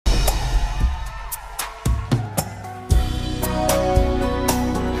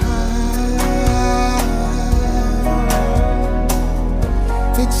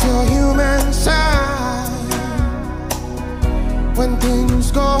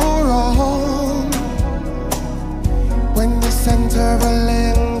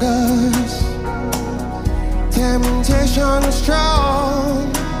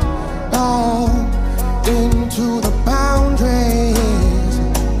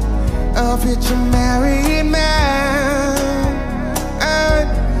a picture married man, and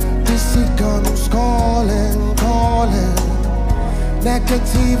this it comes calling, calling.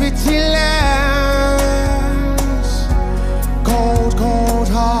 Negativity lands, cold, cold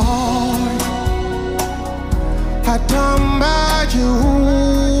heart. I done by you.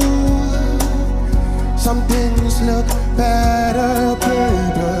 Some things look better,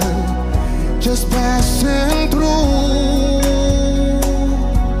 baby, just passing through.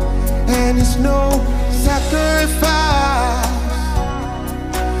 And it's no sacrifice.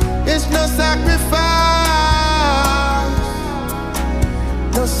 It's no sacrifice.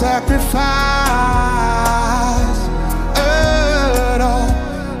 No sacrifice at all.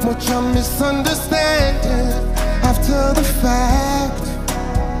 Much of misunderstanding after the fact.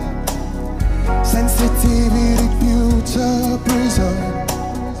 Sensitivity due to prison.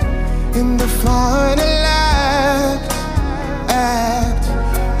 In the final act,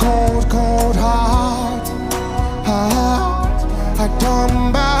 cold, cold heart, heart. I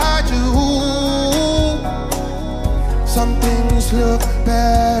done by you. Some things look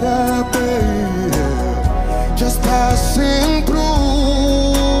better, baby, just passing through.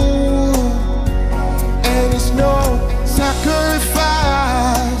 And it's no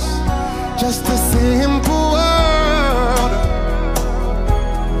sacrifice, just a simple word.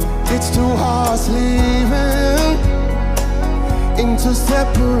 It's two hearts leaving into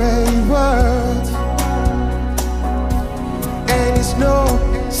separate words. And it's no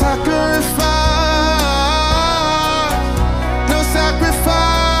sacrifice. No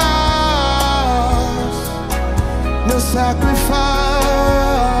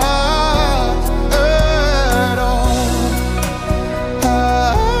sacrifice at all.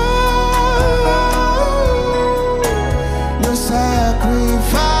 No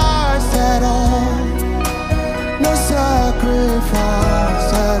sacrifice at all. No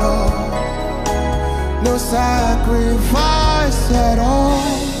sacrifice at all. No sacrifice at all.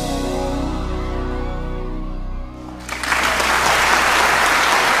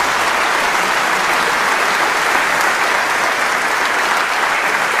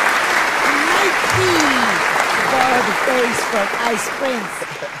 From Ice Prince.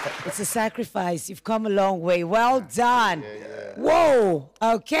 It's a sacrifice. You've come a long way. Well done. Yeah. Whoa.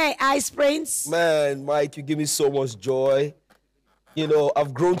 Okay, Ice Prince. Man, Mike, you give me so much joy. You know,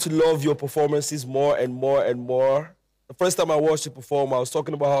 I've grown to love your performances more and more and more. The first time I watched you perform, I was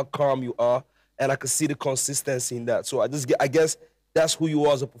talking about how calm you are, and I could see the consistency in that. So I guess that's who you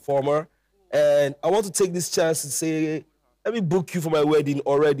are as a performer. And I want to take this chance to say, let me book you for my wedding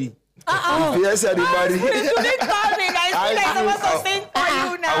already. Yes, anybody.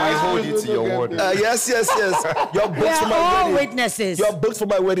 I will hold you to your word. Yes. You're booked for my wedding. Witnesses. You're booked for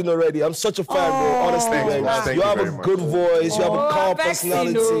my wedding already. I'm such a fan, bro. Honestly, man. You have a good voice. You have a calm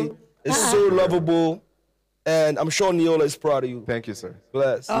personality. It's so lovable. And I'm sure Neola is proud of you. Thank you, sir.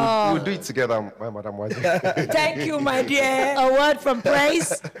 Bless. We'll do it together, my Madam Waji. Thank you, my dear. A word from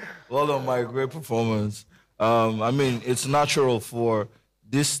praise. Well done, Mike. Great performance. I mean, it's natural for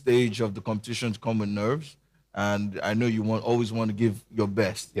this stage of the competition to come with nerves. And I know you always want to give your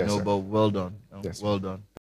best, yes, but well done. Yes, well done.